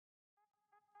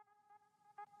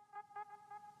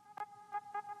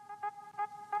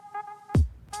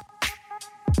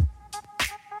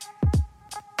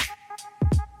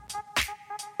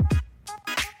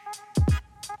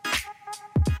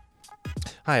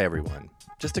Hi, everyone.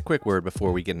 Just a quick word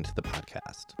before we get into the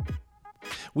podcast.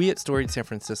 We at Storied San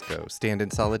Francisco stand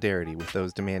in solidarity with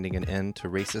those demanding an end to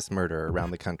racist murder around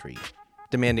the country,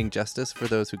 demanding justice for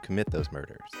those who commit those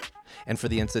murders, and for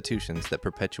the institutions that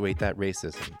perpetuate that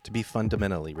racism to be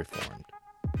fundamentally reformed.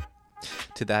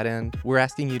 To that end, we're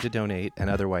asking you to donate and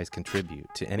otherwise contribute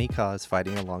to any cause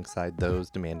fighting alongside those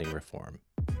demanding reform.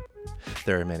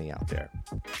 There are many out there.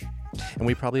 And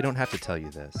we probably don't have to tell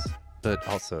you this, but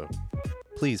also,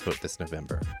 please vote this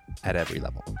November at every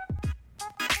level.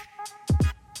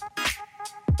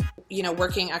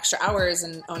 Working extra hours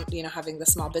and, having the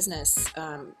small business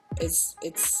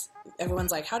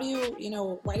everyone's like, how do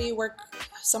you, why do you work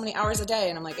so many hours a day?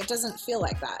 And I'm like, it doesn't feel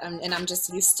like that. I'm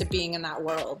just used to being in that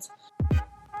world.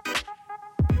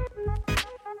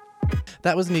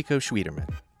 That was Nico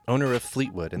Schwieterman, owner of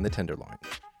Fleetwood in the Tenderloin.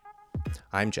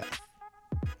 I'm Jeff.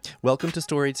 Welcome to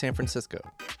Storied San Francisco,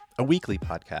 a weekly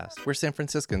podcast where San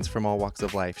Franciscans from all walks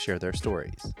of life share their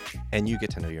stories, and you get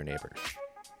to know your neighbors.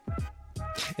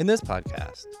 In this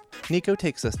podcast, Nico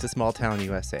takes us to small town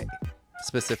USA,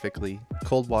 specifically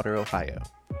Coldwater, Ohio,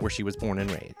 where she was born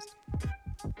and raised.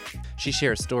 She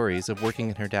shares stories of working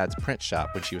in her dad's print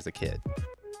shop when she was a kid.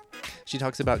 She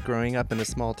talks about growing up in a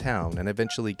small town and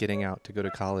eventually getting out to go to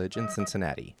college in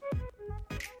Cincinnati.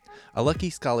 A lucky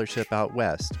scholarship out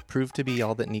west proved to be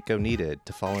all that Nico needed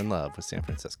to fall in love with San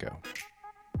Francisco.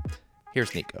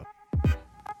 Here's Nico.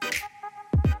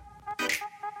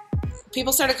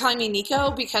 People started calling me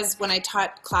Nico because when I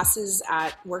taught classes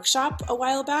at Workshop a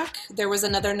while back, there was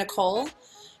another Nicole.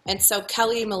 And so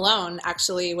Kelly Malone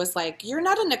actually was like, you're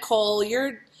not a Nicole,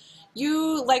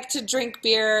 you like to drink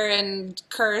beer and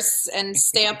curse and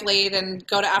stay up late and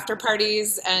go to after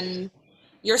parties and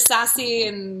you're sassy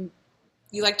and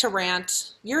you like to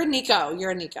rant. You're a Nico.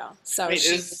 So wait,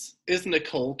 is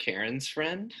Nicole Karen's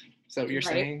friend? Is that what you're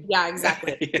saying? Yeah,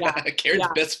 exactly. yeah, Karen's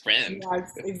best friend. Yeah,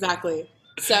 exactly.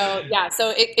 So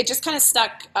it just kind of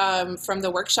stuck from the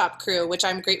Workshop crew, which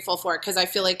I'm grateful for because I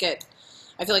feel like it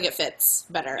fits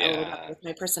better a little bit with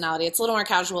my personality. It's a little more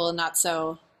casual and not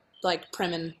so like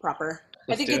prim and proper.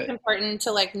 I think it's important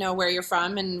to like know where you're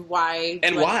from and why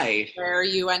where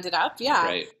you ended up.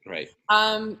 Yeah. Right.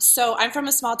 So I'm from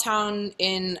a small town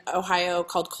in Ohio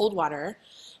called Coldwater,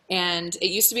 and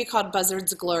it used to be called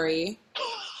Buzzard's Glory,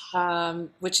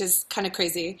 which is kind of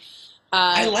crazy.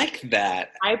 I like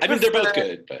that. I mean, they're both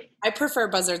good, but I prefer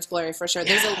Buzzard's Glory for sure.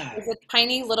 There's a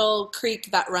tiny little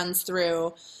creek that runs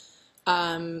through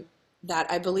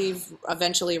that I believe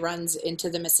eventually runs into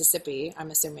the Mississippi, I'm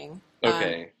assuming.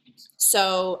 Okay.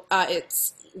 So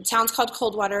town's called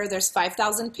Coldwater. There's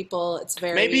 5,000 people. It's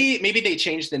very... Maybe they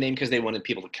changed the name because they wanted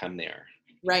people to come there.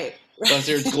 Right.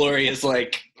 Buzzard's Glory is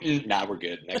like, nah, we're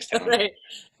good. Next town.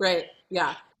 Right.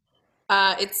 Yeah.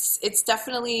 It's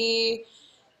definitely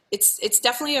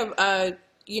a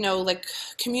like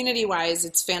community wise,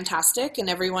 it's fantastic. And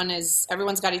everyone's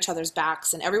got each other's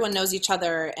backs and everyone knows each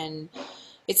other. And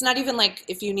it's not even like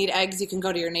if you need eggs, you can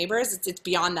go to your neighbors. It's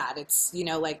beyond that. It's,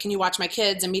 like, can you watch my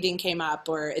kids? A meeting came up,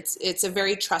 or it's a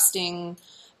very trusting,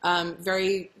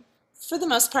 very, for the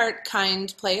most part,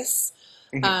 kind place.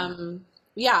 Mm-hmm.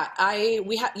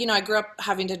 I grew up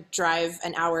having to drive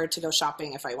an hour to go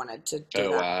shopping if I wanted to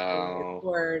do that. Wow.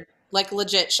 Or like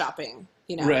legit shopping,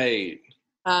 Right.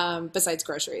 Besides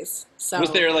groceries. So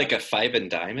was there like a Five and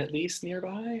Dime at least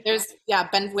nearby? we had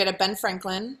a Ben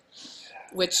Franklin,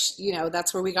 which,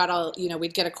 that's where we got all,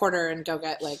 we'd get a quarter and go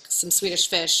get like some Swedish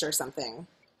fish or something.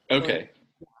 Okay.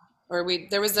 Or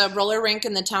there was a roller rink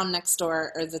in the town next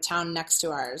door, or the town next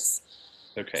to ours.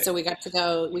 Okay. So we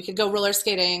could go roller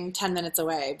skating 10 minutes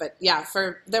away. But yeah,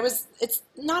 it's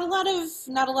not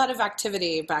a lot of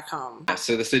activity back home.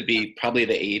 So this would be probably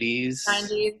the 80s?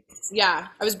 90s. Yeah.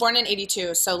 I was born in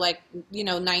 82. So like,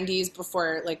 90s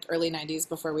before, like early 90s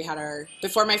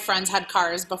before my friends had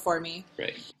cars before me.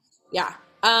 Right. Yeah.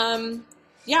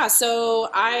 So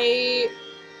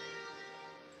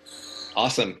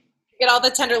awesome. Get all the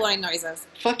Tenderloin noises.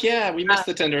 Fuck yeah. We missed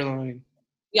the Tenderloin.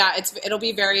 Yeah, it'll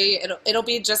be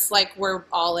just like we're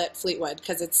all at Fleetwood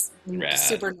because it's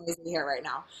super noisy here right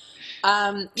now.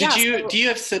 Do you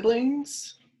have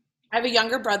siblings? I have a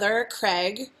younger brother,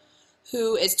 Craig,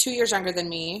 who is 2 years younger than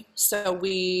me. So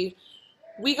we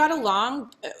got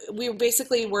along. We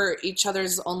basically were each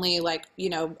other's only, like,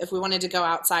 if we wanted to go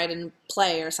outside and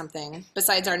play or something,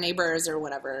 besides our neighbors or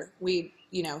whatever,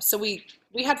 so we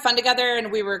had fun together and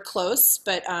we were close,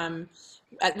 but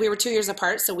we were 2 years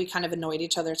apart, so we kind of annoyed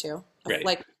each other too, right.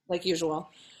 like usual.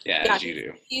 Yeah, as you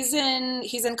do. He's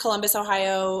in Columbus,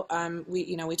 Ohio.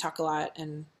 We talk a lot,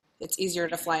 and it's easier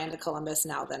to fly into Columbus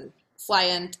now than fly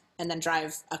in and then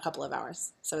drive a couple of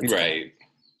hours. So it's right.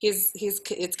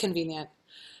 It's convenient.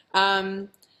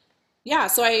 Yeah,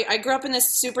 so I grew up in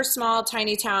this super small,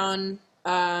 tiny town,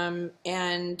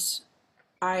 and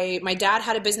my dad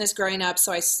had a business growing up,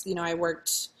 so I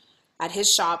worked at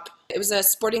his shop. It was a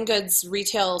sporting goods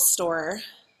retail store,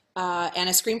 and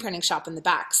a screen printing shop in the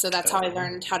back. So that's how I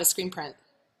learned how to screen print.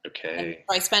 And Okay.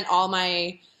 so I spent all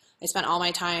my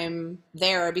time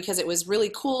there because it was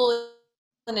really cool,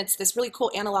 and it's this really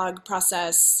cool analog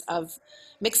process of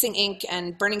mixing ink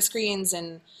and burning screens,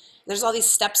 and there's all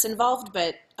these steps involved,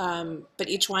 but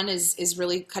each one is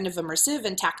really kind of immersive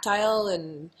and tactile,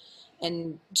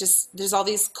 and just there's all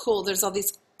these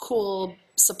cool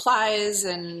supplies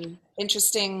and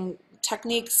interesting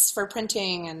techniques for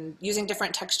printing and using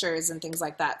different textures and things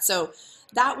like that. So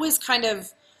that was kind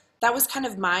of that was kind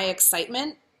of my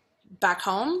excitement back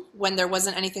home when there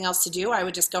wasn't anything else to do. I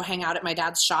would just go hang out at my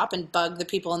dad's shop and bug the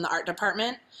people in the art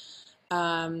department.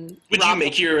 Would you Rob,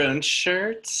 make your own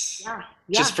shirts yeah,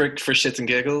 just yeah, for shits and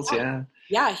giggles? Yeah.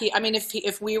 yeah. I mean,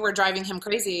 if we were driving him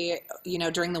crazy,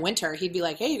 during the winter, he'd be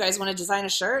like, "Hey, you guys want to design a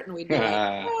shirt?" And we'd be like,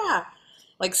 "Yeah,"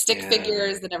 like stick Yeah.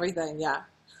 figures and everything. Yeah.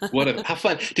 How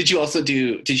fun. Did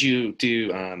you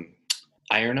do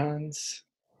iron-ons?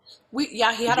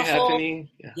 Yeah, he Did had a you have whole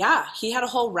any? Yeah. yeah, he had a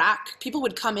whole rack. People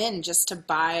would come in just to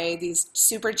buy these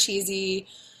super cheesy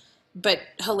but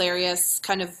hilarious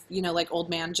kind of, like old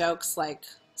man jokes, like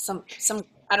some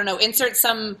I don't know, insert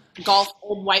some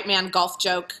old white man golf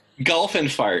joke, Golf and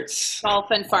farts.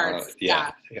 golf and farts.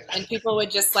 Yeah. Yeah. Yeah. And people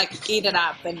would just like eat it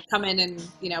up and come in and,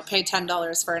 pay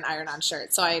 $10 for an iron-on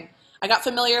shirt. So I got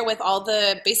familiar with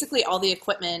basically all the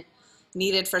equipment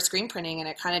needed for screen printing, and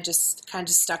it kind of just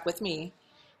stuck with me.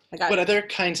 I got What other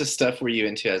kinds of stuff were you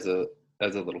into as a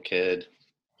little kid?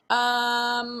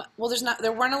 Well,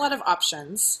 there weren't a lot of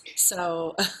options.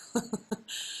 So,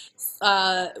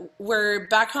 we're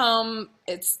back home.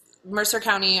 It's Mercer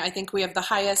County. I think we have the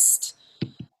highest,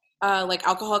 like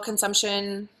alcohol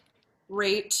consumption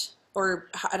rate, or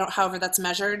however that's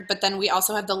measured. But then we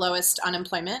also have the lowest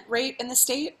unemployment rate in the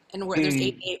state, and there's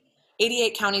Hmm.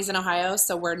 88 counties in Ohio.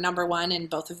 So we're number one in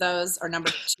both of those, or number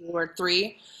two or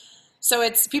three. So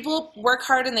it's people work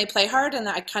hard and they play hard, and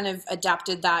I kind of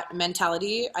adapted that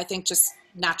mentality. I think just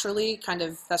naturally, kind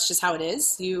of that's just how it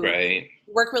is. You Right.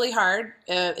 work really hard.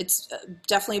 It's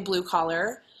definitely blue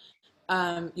collar.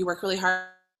 You work really hard,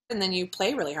 and then you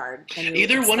play really hard, and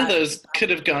Either it's one of that. those could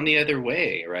have gone the other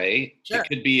way, right? It Sure.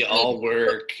 could be I mean, all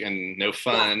work and no yeah,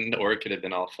 fun, or it could have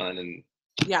been all fun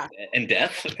yeah, and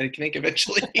death, I think,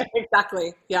 eventually.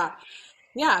 exactly. Yeah,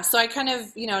 yeah. So I kind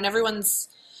of, and everyone's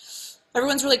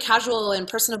really casual and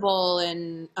personable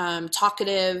and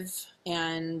talkative,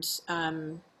 and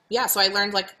yeah. So I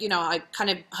learned, like, I kind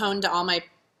of honed all my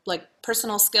like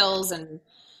personal skills and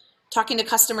talking to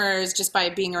customers just by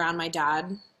being around my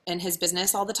dad and his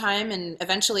business all the time. And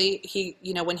eventually he,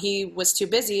 when he was too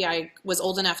busy, I was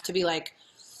old enough to be like,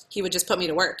 he would just put me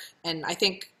to work. And I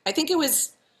think it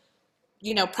was,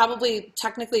 probably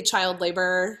technically child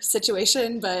labor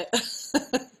situation, but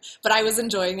but I was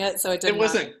enjoying it, so it It didn't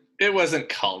matter. wasn't it wasn't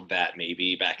called that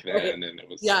maybe back Okay. then, and it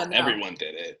was Yeah, no. everyone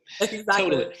did it. Exactly.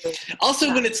 Totally. Also,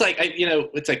 Yeah. when it's like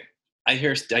it's like I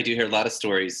do hear a lot of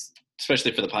stories,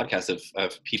 especially for the podcast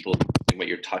of people doing what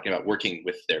you're talking about, working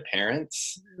with their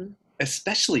parents. Mhm.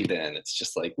 Especially then, it's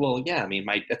just like, well, yeah, I mean,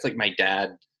 that's like my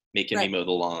dad making me Right. mow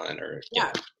the lawn, or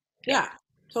Yeah. yeah, Yeah.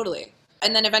 Totally.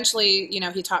 And then eventually,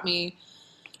 he taught me,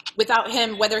 without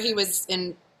him, whether he was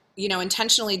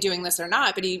intentionally doing this or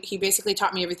not, but he basically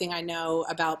taught me everything I know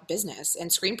about business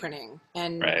and screen printing,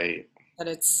 and right. that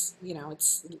it's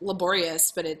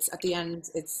laborious, but it's at the end,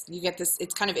 you get this,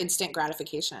 it's kind of instant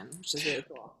gratification, which is really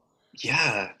cool.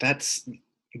 Yeah, that's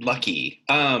lucky.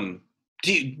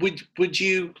 Would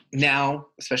you now,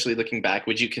 especially looking back,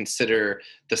 would you consider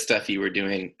the stuff you were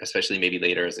doing, especially maybe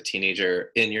later as a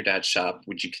teenager in your dad's shop,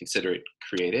 would you consider it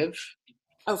creative?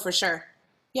 Oh, for sure.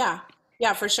 Yeah.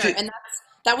 Yeah, for sure. Did, And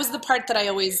that was the part that I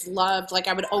always loved. Like,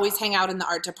 I would always hang out in the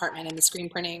art department in the screen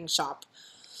printing shop,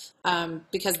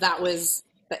 because it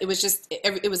was just,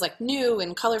 it was like new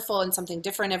and colorful and something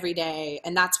different every day.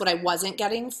 And that's what I wasn't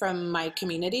getting from my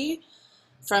community,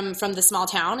 from the small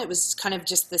town. It was kind of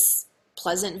just this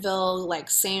Pleasantville, like,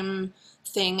 same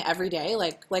thing every day.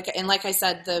 And like I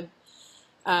said,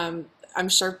 I'm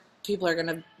sure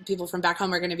people from back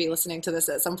home are gonna be listening to this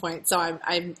at some point. So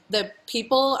the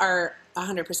people are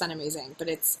 100% amazing, but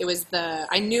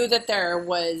I knew that there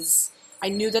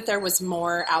was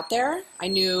more out there. I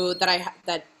knew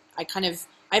that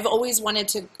I've always wanted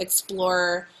to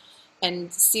explore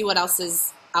and see what else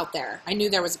is out there. I knew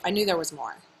there was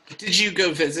more. did you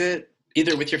go visit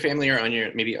either with your family or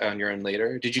maybe on your own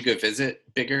later? Did you go visit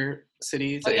bigger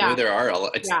cities? Oh I know yeah, there are a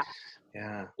lot. yeah.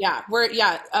 Yeah. Yeah,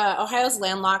 Ohio's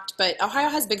landlocked, but Ohio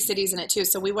has big cities in it too.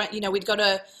 So we went, we'd go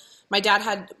to, my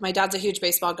dad's a huge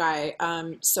baseball guy.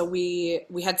 So we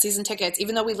had season tickets,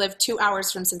 even though we lived 2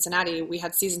 hours from Cincinnati, we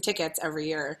had season tickets every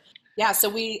year. Yeah.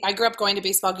 So I grew up going to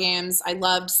baseball games. I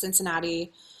loved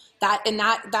Cincinnati. That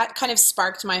kind of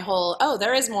sparked my whole, oh,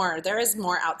 there is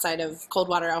more outside of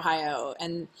Coldwater, Ohio.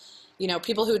 And,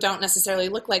 people who don't necessarily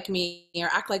look like me or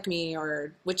act like me,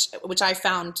 or which I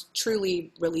found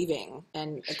truly relieving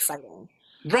and exciting.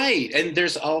 Right, and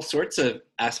there's all sorts of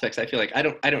aspects. I feel like I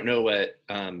don't know what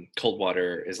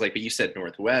Coldwater is like, but you said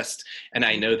Northwest, and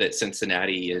I know that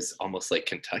Cincinnati is almost like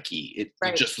Kentucky. It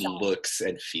Right. just looks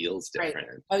and feels Right.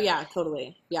 different. Oh yeah,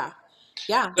 totally. Yeah.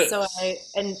 Yeah. But So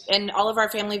and all of our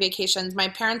family vacations, my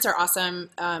parents are awesome.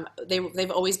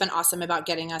 They've always been awesome about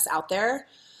getting us out there.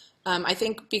 I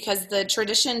think because the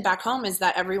tradition back home is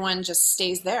that everyone just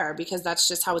stays there because that's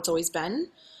just how it's always been.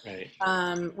 right,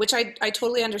 Which I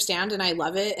totally understand and I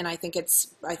love it. And I think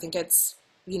it's,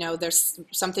 there's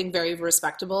something very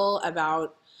respectable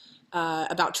about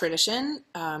tradition.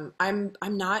 I'm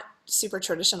not super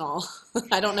traditional.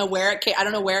 I don't know where I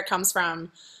don't know where it comes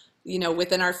from,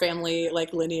 within our family,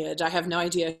 like lineage. I have no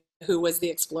idea who was the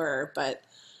explorer, but.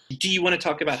 do you want to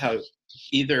talk about how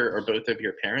either or both of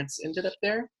your parents ended up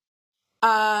there?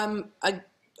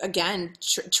 Again,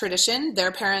 tradition.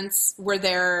 Their parents were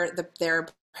there. Their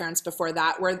parents before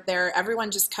that were there. Everyone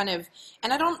just kind of,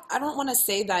 and I don't want to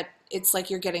say that it's like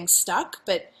you're getting stuck,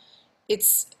 but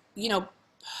it's,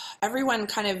 everyone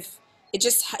kind of, it's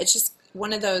just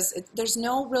one of those, there's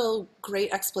no real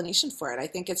great explanation for it. I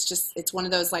think it's one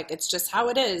of those, like, it's just how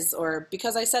it is, or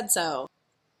because I said so.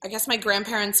 I guess my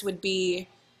grandparents would be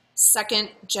second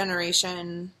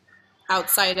generation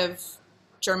outside of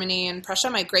Germany and Prussia.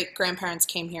 My great grandparents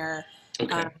came here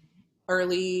Okay.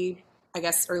 early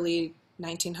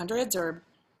 1900s or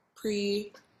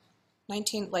pre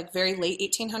 19, like very late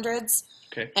 1800s,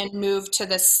 Okay. and moved to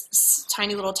this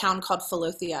tiny little town called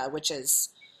Philothea, which is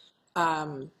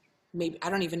maybe, I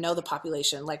don't even know the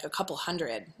population, like a couple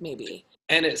hundred maybe.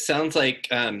 And it sounds like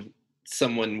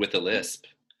someone with a lisp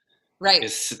Right.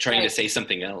 is trying to say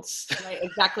something else. Right.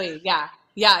 Exactly. Yeah.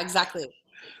 Yeah. Exactly.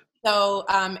 So,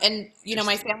 and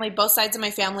my family, both sides of my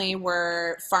family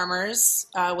were farmers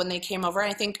when they came over.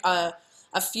 I think a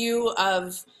few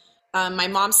of my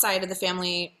mom's side of the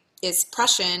family is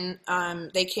Prussian.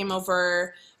 They came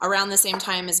over around the same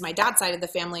time as my dad's side of the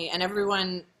family, and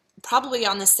everyone probably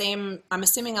on the same, I'm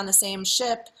assuming on the same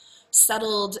ship,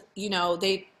 settled. East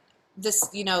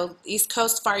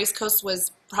Coast, Far East Coast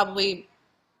was probably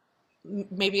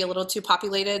maybe a little too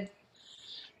populated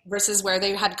versus where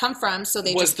they had come from, so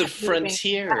they Was just the kept moving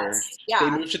frontier? west. Yeah, They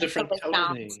moved to the until front.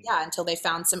 Totally. until they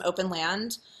found some open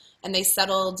land, and they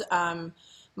settled.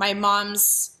 My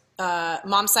mom's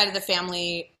side of the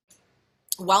family,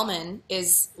 Wellman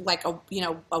is like a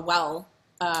well,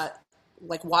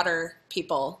 like water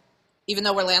people. Even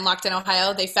though we're landlocked in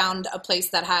Ohio, they found a place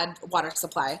that had water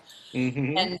supply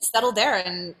Mm-hmm. and settled there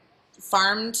and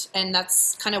farmed, and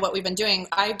that's kind of what we've been doing.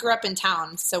 I grew up in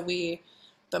town,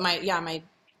 but my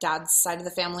dad's side of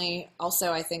the family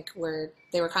also, I think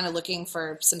they were kind of looking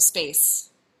for some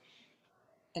space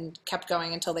and kept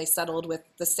going until they settled with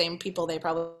the same people they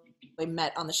probably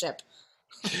met on the ship.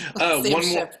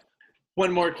 Same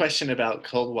One more question about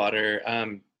Coldwater.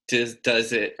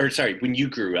 Does it, or sorry, when you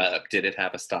grew up, did it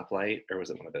have a stoplight, or was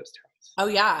it one of those towns? Oh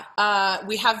yeah,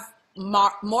 we have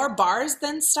more bars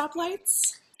than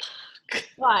stoplights,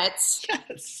 but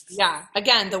Yes. yeah,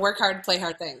 again, the work hard, play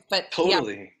hard thing. But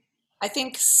Totally. yeah, I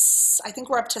think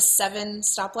we're up to 7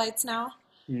 stoplights now.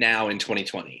 Now in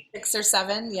 2020. 6 or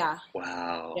 7, yeah.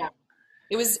 Wow. Yeah.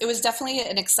 It was definitely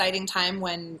an exciting time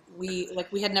when we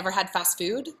had never had fast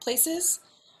food places,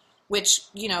 which,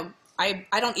 I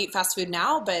don't eat fast food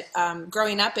now, but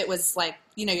growing up it was like,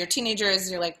 you're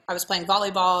teenagers, you're like, I was playing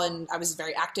volleyball and I was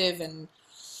very active and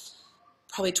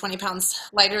probably 20 pounds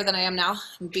lighter than I am now.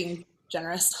 I'm being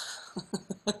generous.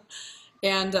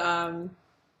 And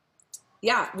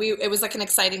it was like an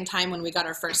exciting time when we got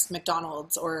our first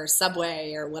McDonald's or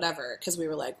Subway or whatever, because we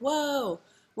were like, whoa,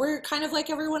 we're kind of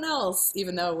like everyone else,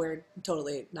 even though we're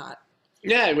totally not.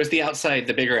 Yeah, it was the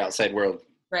bigger outside world,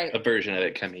 Right. a version of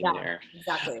it coming there.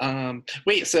 Exactly.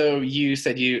 Wait, so you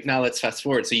said now let's fast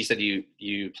forward. So you said you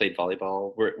played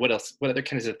volleyball. What else? What other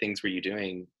kinds of things were you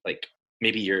doing? Like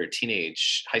maybe your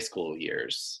teenage high school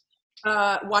years?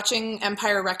 Watching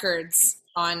Empire Records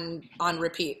on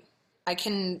repeat.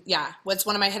 What's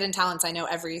one of my hidden talents? I know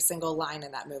every single line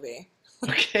in that movie.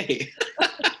 Okay.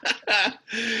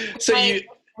 So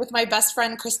with my best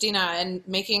friend Christina and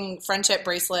making friendship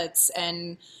bracelets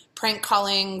and prank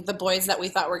calling the boys that we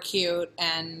thought were cute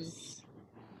and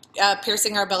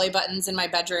piercing our belly buttons in my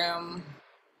bedroom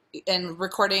and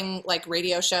recording like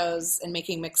radio shows and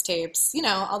making mixtapes,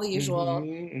 all the usual all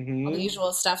the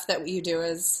usual stuff that you do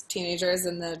as teenagers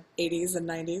in the 80s and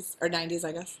 90s, or 90s,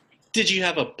 I guess. Did you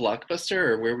have a Blockbuster,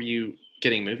 or where were you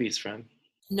getting movies from?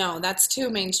 No, that's too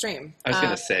mainstream. I was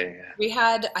going to say. We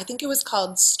had, I think it was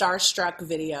called Starstruck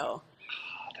Video.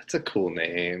 Oh, that's a cool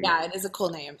name. Yeah, it is a cool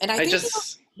name. And I think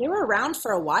they were around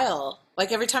for a while.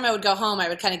 Like every time I would go home, I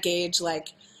would kind of gauge like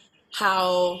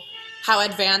how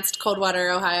advanced Coldwater,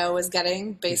 Ohio was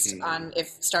getting based on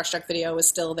if Starstruck Video was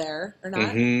still there or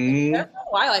not. There for a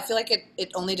while. I feel like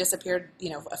it only disappeared,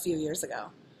 a few years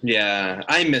ago. Yeah,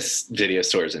 I miss video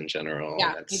stores in general.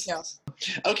 Yeah, me too.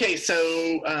 Okay,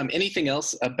 so anything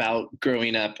else about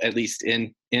growing up, at least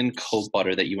in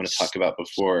Coldwater, that you want to talk about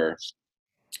before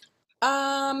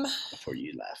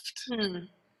you left?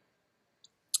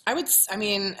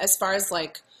 As far as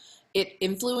like it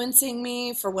influencing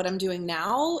me for what I'm doing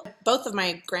now, both of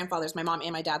my grandfathers, my mom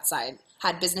and my dad's side,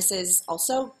 had businesses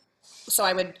also. So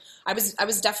I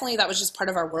was definitely, that was just part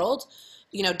of our world.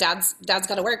 Dad's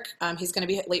got to work. He's going to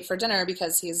be late for dinner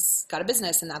because he's got a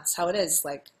business, and that's how it is.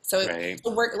 Like, so right.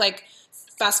 Work, like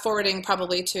fast forwarding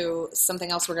probably to something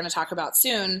else we're going to talk about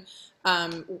soon.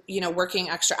 Working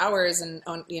extra hours and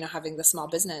having the small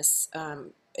business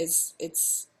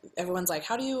it's everyone's like,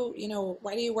 how do you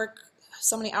why do you work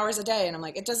so many hours a day? And I'm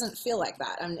like, it doesn't feel like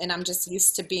that. And I'm just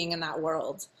used to being in that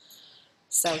world.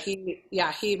 So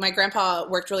my grandpa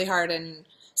worked really hard and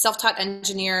self-taught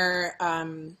engineer,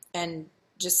 and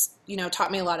just,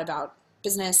 taught me a lot about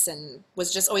business and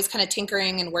was just always kind of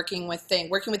tinkering and working with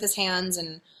his hands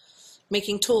and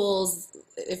making tools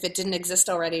if it didn't exist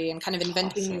already and kind of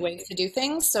inventing new ways to do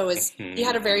things. So he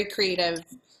had a very creative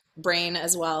brain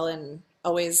as well and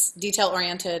always detail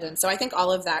oriented. And so I think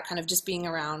all of that kind of just being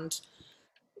around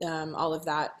all of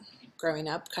that growing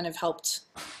up kind of helped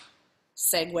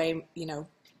segue,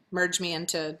 merge me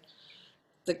into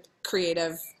the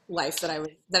creative life that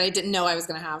I didn't know I was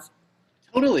going to have.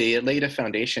 Totally. It laid a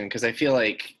foundation, because I feel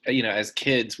like, as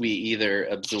kids, we either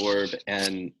absorb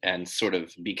and sort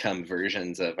of become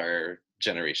versions of our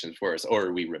generations before us,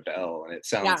 or we rebel. And it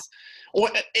sounds,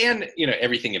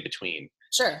 everything in between.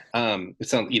 Sure. It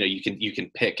sounds, you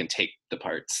can pick and take the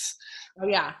parts. Oh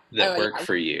yeah. That work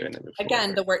for you. And then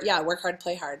again, work hard,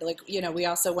 play hard. Like, we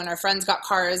also, when our friends got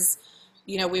cars,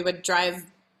 we would drive,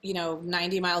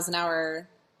 90 miles an hour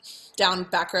down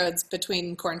back roads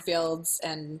between cornfields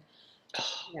and,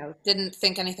 didn't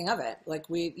think anything of it. Like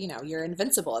you're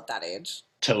invincible at that age.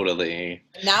 Totally.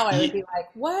 Now I would be like,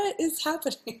 what is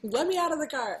happening? Let me out of the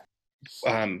car.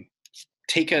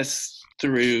 Take us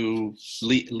through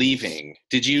leaving.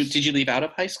 Did you leave out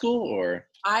of high school, or?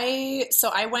 I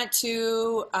went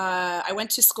to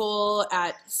school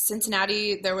at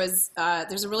Cincinnati. There's a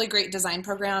really great design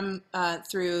program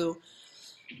through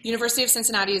University of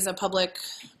Cincinnati is a public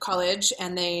college,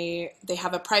 and they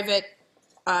have a private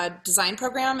design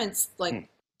program. It's like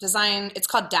design. It's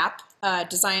called DAP,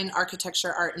 Design,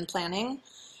 Architecture, Art, and Planning.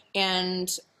 And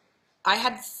I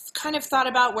had kind of thought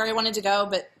about where I wanted to go,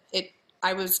 but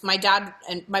my dad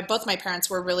and both my parents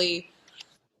were really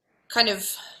kind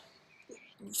of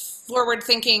forward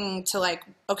thinking to like,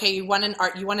 okay, you want an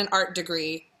art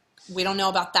degree. We don't know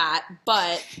about that,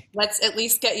 but let's at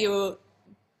least get you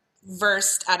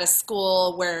versed at a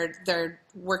school where they're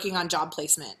working on job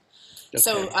placement. Okay.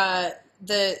 So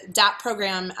the DAP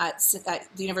program at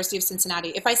the University of Cincinnati,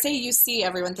 if I say UC,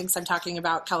 everyone thinks I'm talking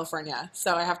about California.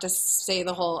 So I have to say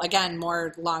the whole, again,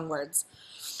 more long words.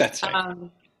 That's right.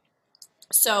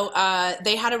 So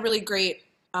they had a really great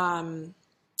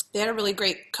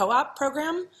co-op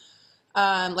program,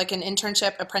 like an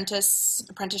internship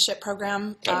apprenticeship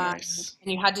program. Oh, nice.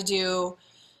 And you had to do,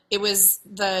 it was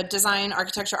the design,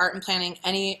 architecture, art, and planning.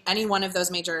 Any one of those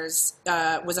majors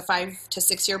was a 5 to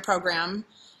 6 year program,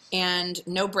 and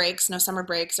no breaks, no summer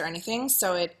breaks or anything.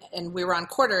 And we were on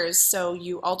quarters, so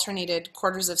you alternated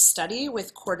quarters of study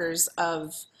with quarters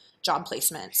of job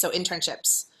placement, so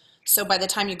internships. So by the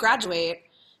time you graduate,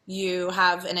 you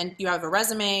have a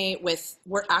resume with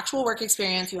actual work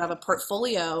experience. You have a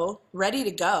portfolio ready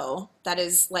to go. That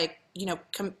is like,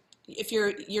 if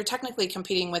you're technically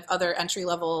competing with other entry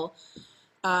level,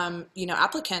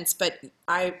 applicants. But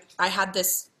I had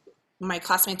this. My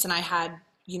classmates and I had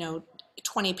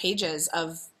 20 pages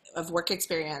of work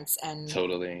experience and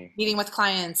totally meeting with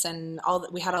clients and all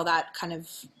that. We had all that kind of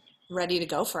ready to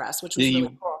go for us, which was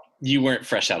really cool. You weren't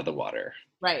fresh out of the water.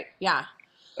 Right. Yeah.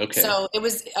 Okay. So it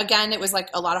was, again, it was like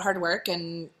a lot of hard work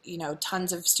and,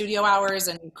 tons of studio hours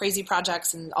and crazy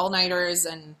projects and all-nighters.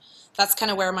 And that's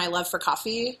kind of where my love for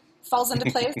coffee falls into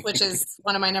place, which is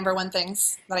one of my number one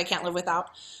things that I can't live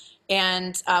without.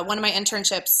 And one of my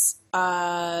internships,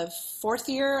 fourth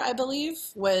year, I believe,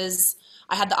 was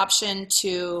I had the option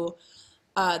to,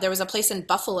 there was a place in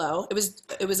Buffalo.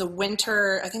 It was a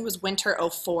winter, I think it was winter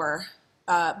 '04.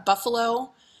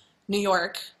 Buffalo, New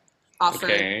York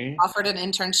offered Okay. offered an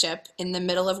internship in the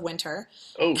middle of winter,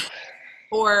 Oh,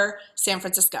 or San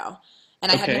Francisco.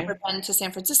 And I had okay. never been to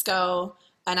San Francisco,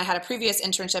 and I had a previous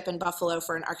internship in Buffalo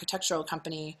for an architectural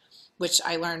company, which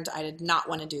I learned I did not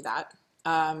want to do that.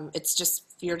 It's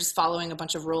just you're just following a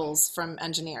bunch of rules from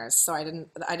engineers, so I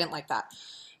didn't like that.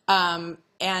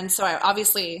 And so I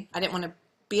didn't want to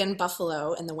be in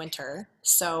Buffalo in the winter,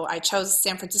 so I chose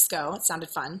San Francisco. It sounded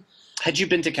fun. Had you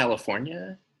been to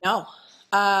California? No,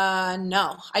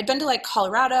 no. I'd been to like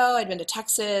Colorado. I'd been to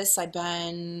Texas. I'd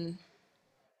been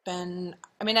to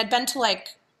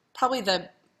like probably the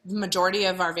majority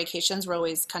of our vacations were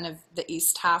always kind of the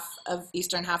eastern half of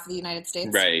the United States.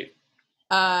 Right.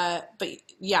 But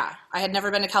yeah, I had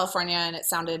never been to California,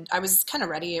 and I was kind of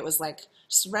ready. It was like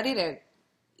just ready to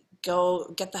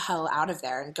go get the hell out of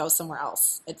there and go somewhere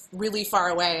else. It's really far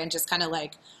away, and just kind of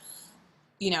like,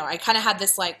 I kind of had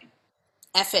this like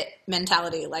F it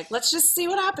mentality. Like, let's just see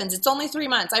what happens. It's only 3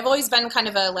 months. I've always been kind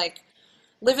of a like,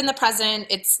 live in the present.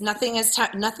 It's nothing.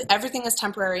 Everything is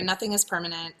temporary. Nothing is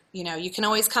permanent. You can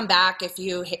always come back if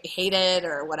you hate it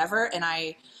or whatever. And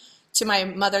to my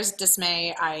mother's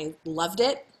dismay, I loved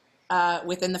it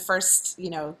within the first,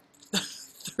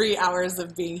 3 hours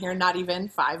of being here. Not even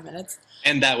 5 minutes.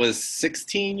 And that was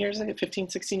 16 years ago, 15,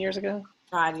 16 years ago?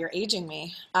 God, you're aging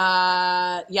me.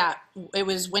 Yeah, it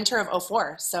was winter of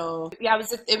 '04. So yeah,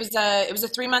 it was a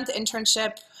 3-month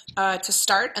internship to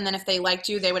start, and then if they liked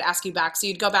you, they would ask you back. So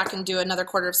you'd go back and do another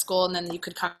quarter of school, and then you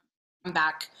could come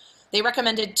back. They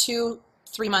recommended 2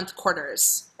 3-month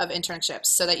quarters of internships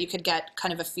so that you could get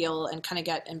kind of a feel and kind of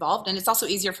get involved. And it's also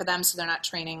easier for them, so they're not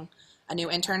training a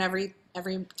new intern every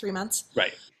 3 months.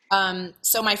 Right.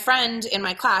 So my friend in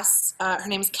my class, her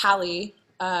name's Callie.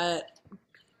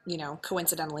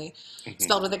 Coincidentally, Mhm.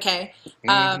 spelled with a K.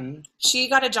 Mhm. She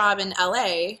got a job in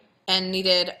LA and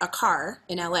needed a car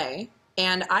in LA.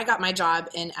 And I got my job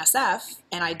in SF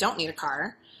and I don't need a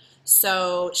car.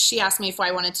 So she asked me if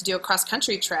I wanted to do a cross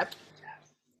country trip,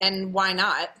 and why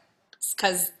not?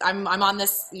 Because I'm on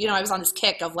this, I was on this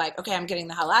kick of like, okay, I'm getting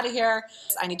the hell out of here.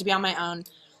 I need to be on my own.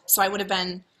 So I would have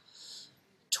been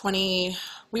 20,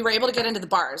 we were able to get into the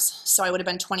bars. So I would have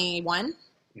been 21,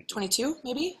 22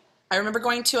 maybe. I remember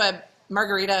going to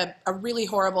a really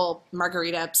horrible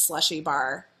margarita slushy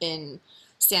bar in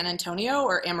San Antonio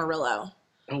or Amarillo.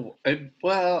 Oh,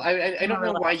 well, I don't know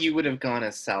Amarillo. why you would have gone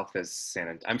as south as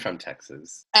I'm from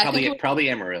Texas. I think Probably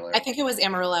Amarillo. I think it was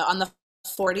Amarillo on the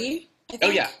 40, I think. Oh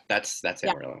yeah, that's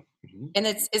Yeah. Amarillo.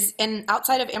 Mhm. And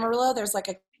outside of Amarillo, there's like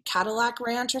a Cadillac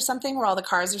ranch or something where all the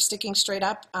cars are sticking straight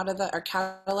up out of or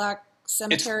Cadillac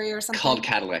cemetery or something. Called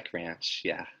Cadillac Ranch.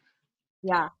 Yeah.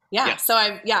 Yeah. Yeah. So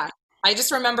I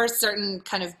just remember certain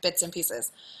kind of bits and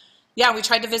pieces. Yeah, we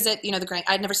tried to visit, the Grand.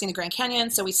 I'd never seen the Grand Canyon,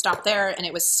 so we stopped there, and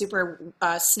it was super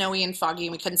snowy and foggy,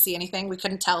 and we couldn't see anything. We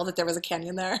couldn't tell that there was a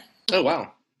canyon there. Oh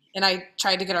wow. And I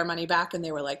tried to get our money back, and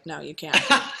they were like, "No, you can't."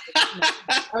 I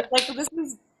was like,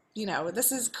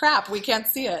 "This is crap. We can't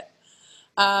see it."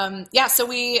 Yeah, so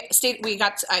we stayed.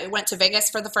 I went to Vegas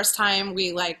for the first time.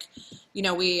 We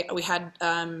we had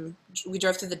we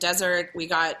drove through the desert.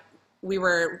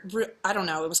 I don't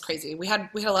know. It was crazy. We had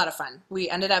a lot of fun. We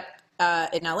ended up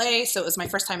in LA, so it was my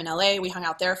first time in LA. We hung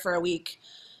out there for a week,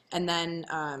 and then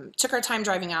took our time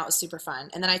driving out. It was super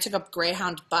fun. And then I took a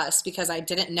Greyhound bus because I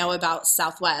didn't know about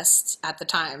Southwest at the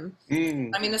time.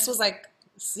 Mm. I mean, this was like,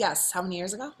 yes, how many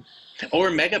years ago?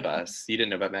 Or Megabus. You didn't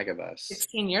know about Megabus.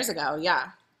 16 years ago,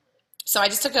 yeah. So I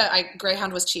just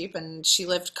Greyhound was cheap, and she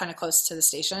lived kind of close to the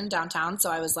station downtown.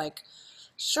 So I was like,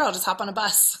 sure, I'll just hop on a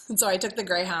bus. And so I took the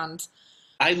Greyhound.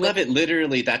 I love it.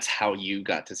 Literally, that's how you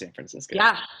got to San Francisco.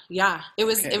 Yeah. It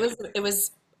was Okay. it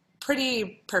was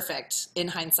pretty perfect in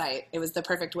hindsight. It was the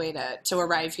perfect way to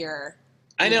arrive here.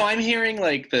 I know. I'm hearing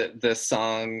like the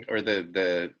song or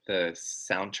the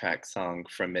soundtrack song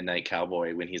from Midnight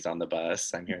Cowboy when he's on the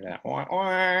bus. I'm hearing that. Wah,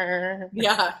 wah.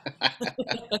 Yeah.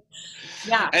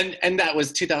 Yeah. And that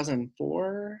was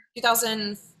 2004.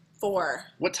 2004.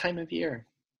 What time of year?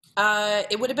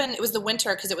 It was the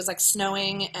winter because it was like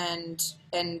snowing and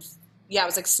yeah, it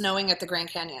was like snowing at the Grand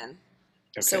Canyon.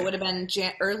 So it Okay. would have been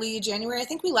early January. I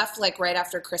think we left like right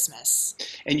after Christmas.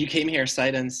 And you came here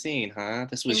sight unseen, huh?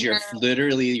 This was Came your here,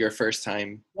 literally your first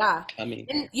time yeah. coming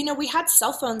And here. you know, we had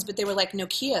cell phones, but they were like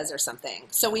Nokias or something.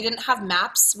 So we didn't have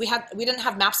maps. We didn't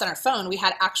have maps on our phone. We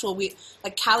had actual we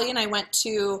like Callie and I went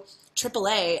to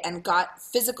AAA and got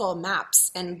physical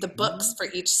maps and the books for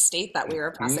each state that we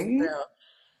were passing Mhm. through.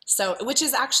 So, which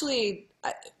is actually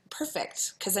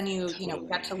perfect because then you know, we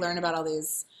got to Totally. learn about all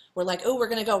these. We're like, oh, we're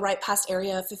gonna go right past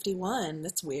Area 51.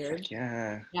 That's weird. Heck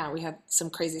yeah. Yeah, we had some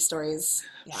crazy stories.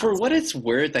 Yeah, For what it's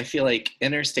worth, I feel like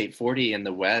Interstate 40 in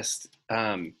the West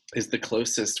is the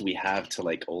closest we have to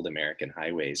like old American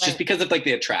highways, just right. because of like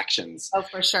the attractions. Oh,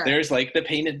 for sure. There's like the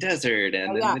Painted Desert,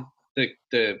 and Oh then yeah.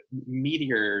 the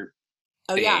meteor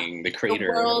Oh yeah. thing, the The crater.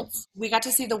 world's we got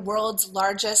to see the world's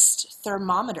largest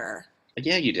thermometer,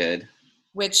 Yeah, you did.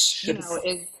 which, you Should know,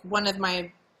 is one of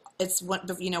my it's one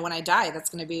you know, when I die,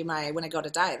 that's going to be my when I go to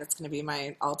die, that's going to be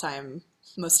my all-time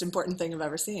most important thing I've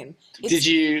ever seen. did It's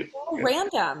you? so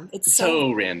random. It's so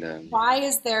So random. why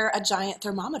is there a giant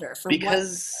thermometer for what?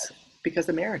 Because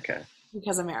America,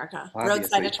 Because America. Roadside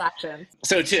obviously. attractions.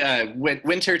 So to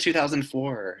winter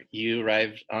 2004, you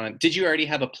arrived on. Did you already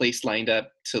have a place lined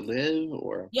up to live,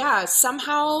 or? Yeah,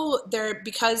 somehow there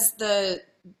because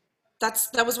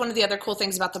that was one of the other cool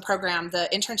things about the program, the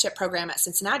internship program at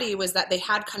Cincinnati, was that they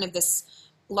had kind of this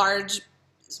large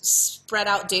spread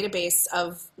out database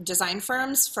of design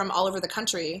firms from all over the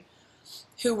country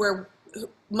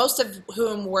most of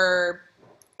whom were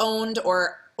owned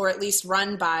or at least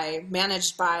run by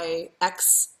managed by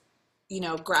ex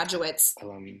graduates,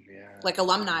 Yeah, like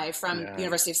alumni from the yeah.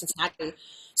 University of Cincinnati.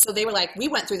 So they were like, we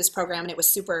went through this program and it was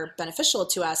super beneficial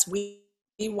to us. We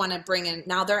want to bring in,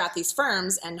 now they're at these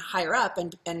firms and higher up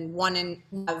and one in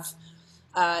of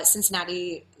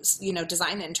Cincinnati,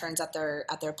 design interns at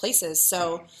their places.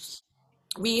 So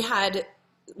we had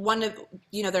one of,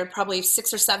 there are probably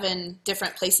 6 or 7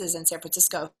 different places in San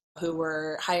Francisco who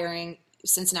were hiring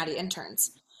Cincinnati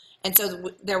interns. And so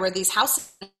there were these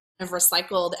houses of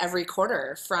recycled every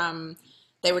quarter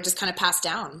they were just kind of passed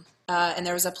down. And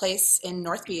there was a place in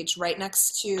North Beach right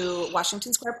next to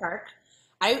Washington Square Park.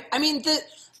 I mean,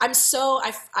 I'm so,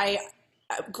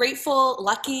 grateful,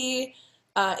 lucky,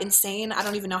 insane. I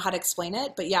don't even know how to explain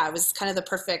it, but yeah, it was kind of the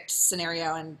perfect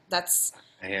scenario. And that's,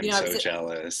 I am I so was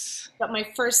jealous. but my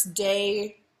first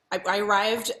day, I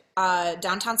arrived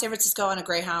downtown San Francisco on a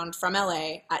Greyhound from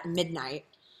LA at midnight,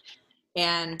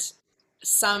 and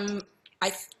some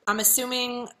I'm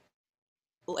assuming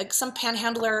like some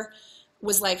panhandler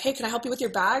was like, "Hey, can I help you with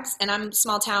your bags?" And I'm a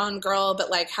small town girl, but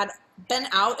like had been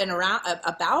out and around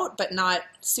about, but not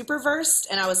super versed,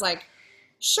 and I was like,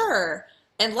 "Sure."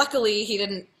 And luckily, he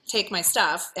didn't take my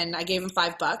stuff, and I gave him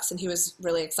 $5, and he was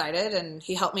really excited, and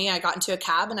he helped me. I got into a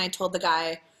cab, and I told the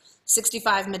guy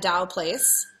 65 Madao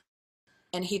Place,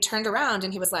 and he turned around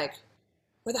and he was like,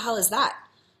 "Where the hell is that?"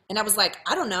 And I was like,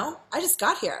 "I don't know. I just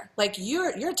got here. Like you're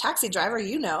a taxi driver,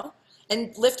 you know."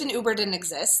 And Lyft and Uber didn't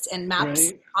exist, and maps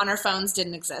Right. on our phones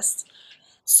didn't exist.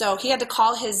 So he had to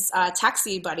call his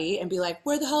taxi buddy and be like,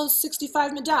 "Where the hell is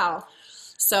 65 Madao?"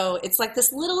 So it's like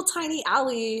this little tiny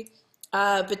alley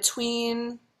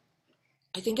between,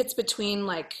 I think it's between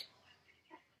like,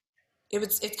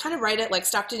 it's kind of right at like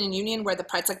Stockton and Union where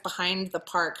it's like behind the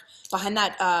park, behind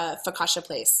that Focaccia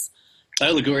place.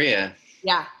 Oh, Liguria.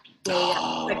 Yeah, yeah, yeah, yeah.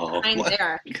 Like Oh behind my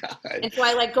there. God. And so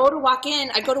I like go to walk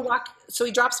in. So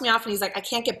he drops me off and he's like, "I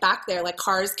can't get back there. Like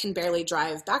cars can barely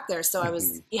drive back there." So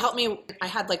Mhm. he helped me. I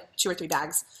had like 2 or 3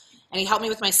 bags, and he helped me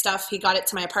with my stuff. He got it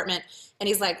to my apartment, and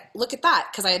he's like, "Look at that,"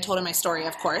 because I had told him my story,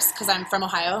 of course, because I'm from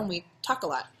Ohio and we talk a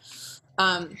lot.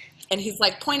 Um, and he's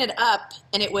like pointed up,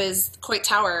 and it was Coit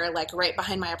Tower, like right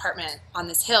behind my apartment on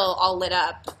this hill, all lit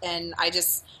up. And I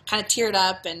just kind of teared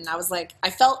up, and I was like, I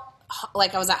felt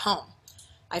like I was at home.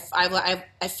 I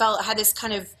felt I had this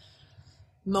kind of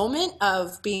moment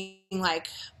of being like,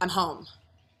 I'm home,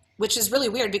 which is really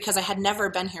weird because I had never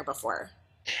been here before.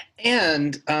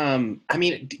 And I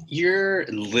mean, your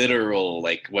literal,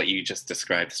 like what you just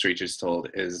described, the story you just told,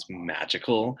 is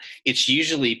magical. It's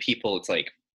usually people, it's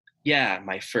like, yeah,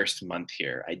 my first month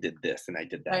here, I did this and I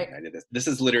did that Right. and I did this. This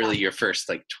is literally your first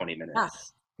like 20 Yeah.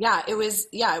 minutes. Yeah. It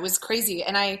was crazy.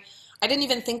 And I didn't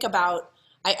even think about,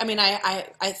 I mean, I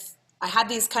had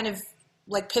these kind of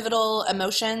like pivotal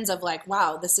emotions of like,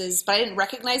 wow, but I didn't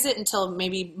recognize it until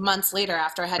maybe months later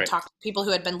after I had Right. talked to people who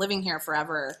had been living here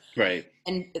forever. Right.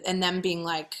 And them being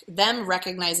like, them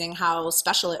recognizing how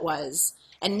special it was,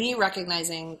 and me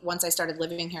recognizing once I started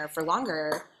living here for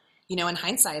longer, in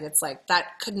hindsight, it's like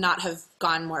that could not have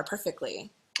gone more perfectly.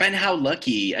 And how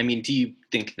lucky, I mean, do you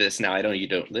think this now? I know you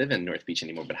don't live in North Beach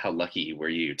anymore, but how lucky were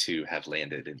you to have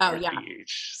landed in Oh North yeah,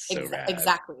 Beach? So rad.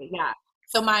 exactly. Yeah.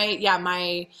 So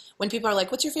when people are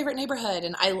like, "What's your favorite neighborhood?"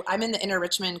 and I'm in the Inner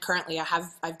Richmond currently.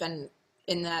 I've been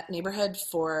in that neighborhood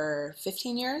for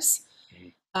 15 years,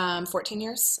 14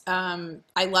 years.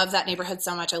 I love that neighborhood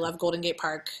so much. I love Golden Gate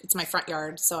Park. It's my front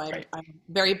yard, so Right. I'm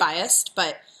very biased.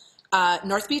 But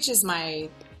North Beach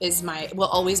will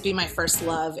always be my first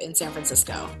love in San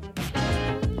Francisco.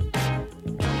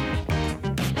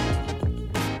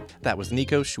 That was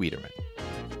Nico Schwieterman.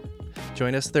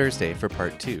 Join us Thursday for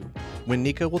part 2, when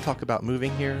Nico will talk about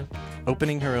moving here,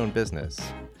 opening her own business,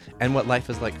 and what life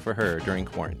is like for her during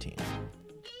quarantine.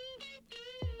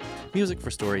 Music for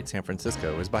Storied San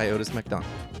Francisco is by Otis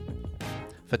McDonald.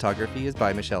 Photography is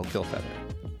by Michelle Kilfeather.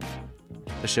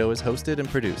 The show is hosted and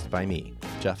produced by me,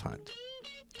 Jeff Hunt.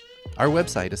 Our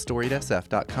website is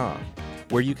storiedsf.com,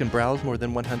 where you can browse more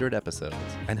than 100 episodes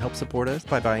and help support us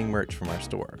by buying merch from our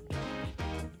store.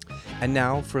 And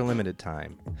now, for a limited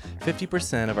time,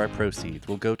 50% of our proceeds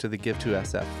will go to the Give to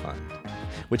SF Fund,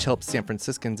 which helps San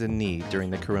Franciscans in need during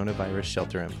the coronavirus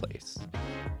shelter-in-place.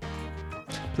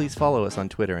 Please follow us on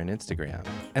Twitter and Instagram,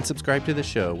 and subscribe to the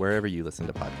show wherever you listen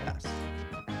to podcasts.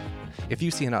 If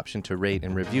you see an option to rate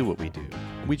and review what we do,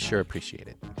 we'd sure appreciate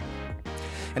it.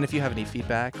 And if you have any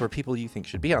feedback or people you think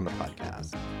should be on the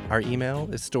podcast, our email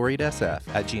is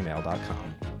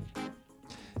storiedsf@gmail.com.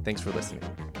 Thanks for listening.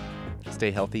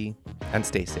 Stay healthy and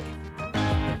stay safe.